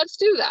 Like, let's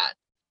do that.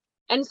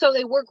 And so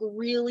they work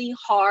really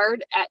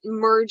hard at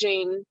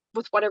merging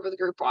with whatever the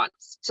group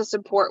wants to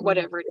support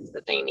whatever it is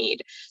that they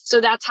need.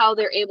 So that's how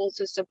they're able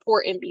to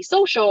support and be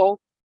social,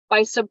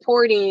 by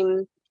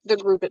supporting the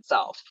group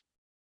itself.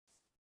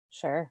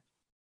 Sure.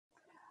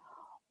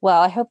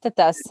 Well, I hope that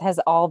this has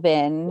all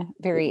been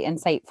very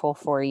insightful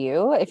for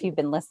you if you've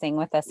been listening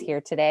with us here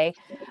today,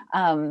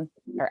 or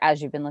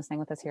as you've been listening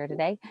with us here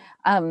today.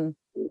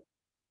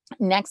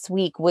 Next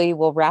week, we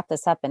will wrap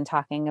this up in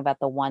talking about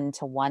the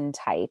 1-to-1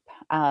 type.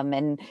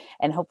 And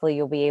hopefully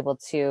you'll be able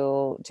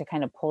to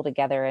kind of pull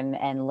together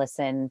and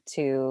listen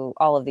to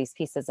all of these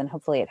pieces. And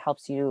hopefully it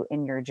helps you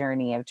in your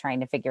journey of trying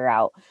to figure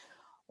out,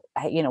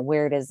 you know,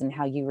 where it is and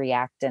how you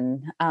react.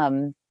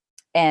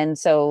 And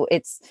so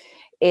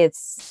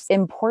it's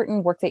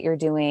important work that you're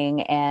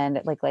doing.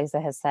 And like Liza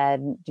has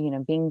said, you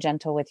know, being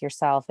gentle with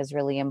yourself is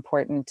really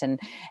important,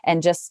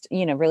 and just,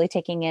 you know, really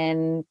taking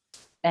in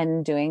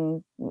and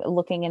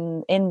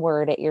looking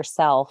inward at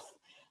yourself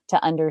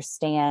to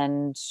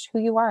understand who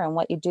you are and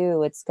what you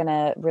do. It's going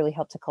to really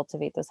help to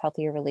cultivate those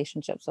healthier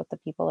relationships with the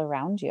people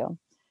around you.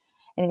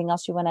 Anything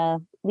else you want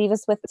to leave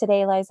us with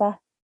today, Liza?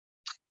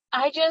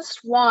 I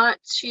just want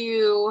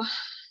to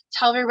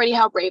tell everybody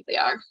how brave they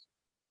are,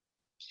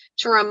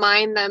 to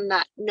remind them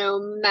that no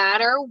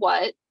matter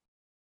what,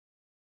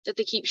 that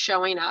they keep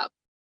showing up,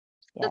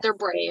 that they're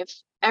brave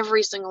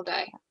every single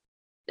day,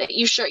 that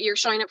you're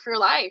showing up for your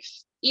life.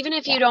 Even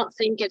if you don't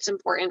think it's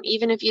important,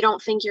 even if you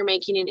don't think you're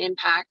making an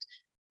impact,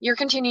 you're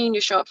continuing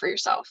to show up for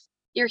yourself.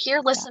 You're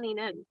here listening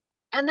in.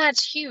 And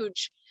that's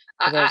huge.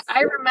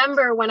 I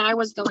remember when I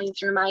was going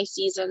through my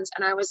seasons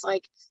and I was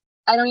like,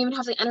 I don't even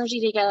have the energy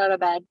to get out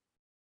of bed.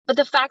 But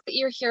the fact that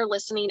you're here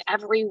listening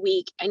every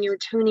week and you're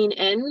tuning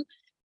in,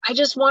 I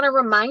just want to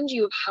remind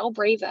you of how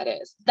brave that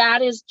is.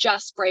 That is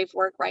just brave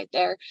work right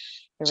there.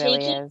 It really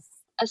Taking is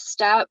a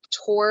step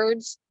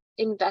towards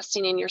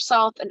investing in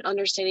yourself and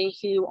understanding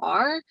who you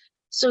are,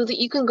 so that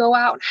you can go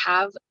out and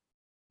have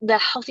the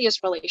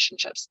healthiest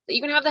relationships, that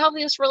you can have the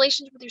healthiest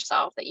relationship with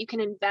yourself, that you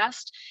can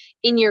invest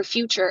in your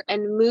future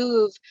and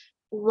move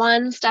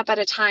one step at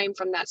a time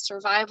from that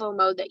survival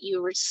mode that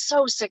you were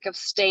so sick of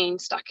staying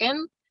stuck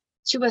in,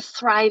 to a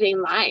thriving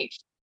life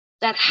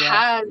that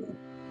has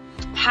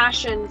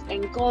passions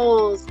and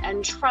goals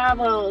and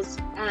travels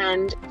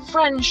and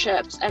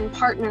friendships and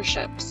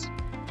partnerships.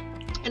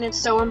 And it's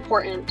so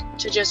important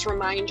to just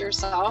remind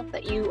yourself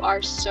that you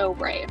are so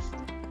brave.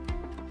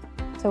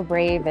 So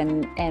brave.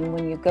 And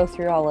when you go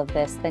through all of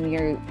this, then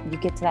you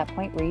get to that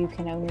point where you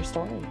can own your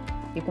story.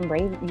 You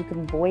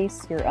can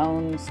voice your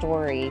own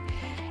story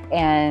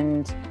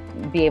and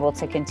be able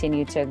to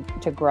continue to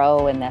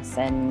grow in this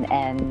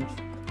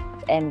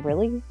and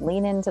really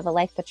lean into the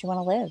life that you want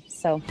to live.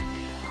 So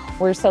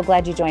we're so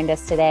glad you joined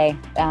us today.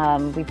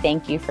 We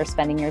thank you for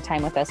spending your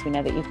time with us. We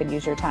know that you could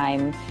use your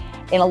time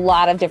in a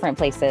lot of different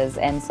places.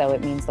 And so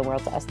it means the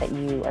world to us that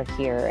you are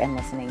here and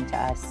listening to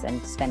us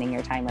and spending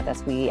your time with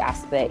us. We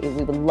ask that we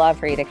would love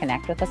for you to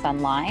connect with us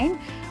online.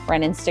 We're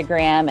on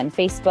Instagram and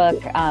Facebook.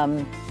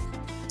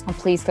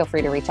 Please feel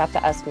free to reach out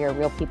to us. We are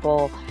real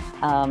people.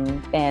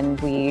 And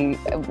we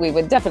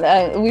would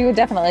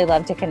definitely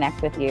love to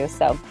connect with you.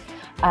 So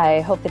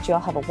I hope that you all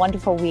have a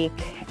wonderful week,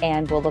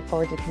 and we'll look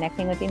forward to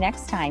connecting with you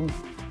next time.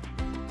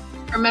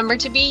 Remember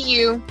to be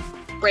you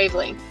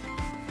bravely.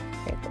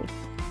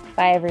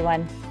 Bye,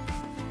 everyone.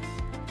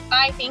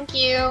 Bye. Thank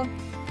you.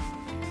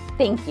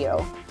 Thank you.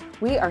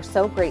 We are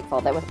so grateful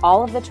that with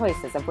all of the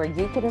choices of where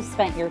you could have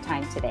spent your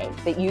time today,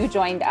 that you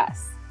joined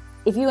us.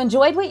 If you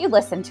enjoyed what you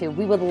listened to,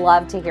 we would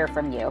love to hear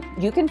from you.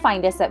 You can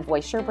find us at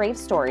Voice Your Brave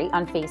Story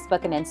on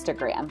Facebook and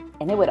Instagram.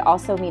 And it would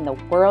also mean the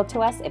world to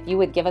us if you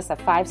would give us a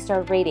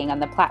 5-star rating on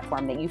the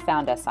platform that you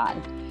found us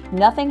on.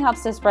 Nothing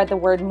helps to spread the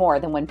word more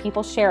than when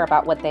people share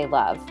about what they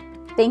love.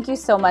 Thank you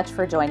so much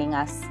for joining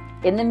us.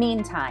 In the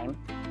meantime,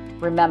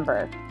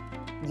 remember,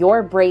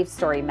 your brave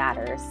story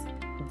matters.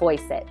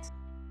 Voice it.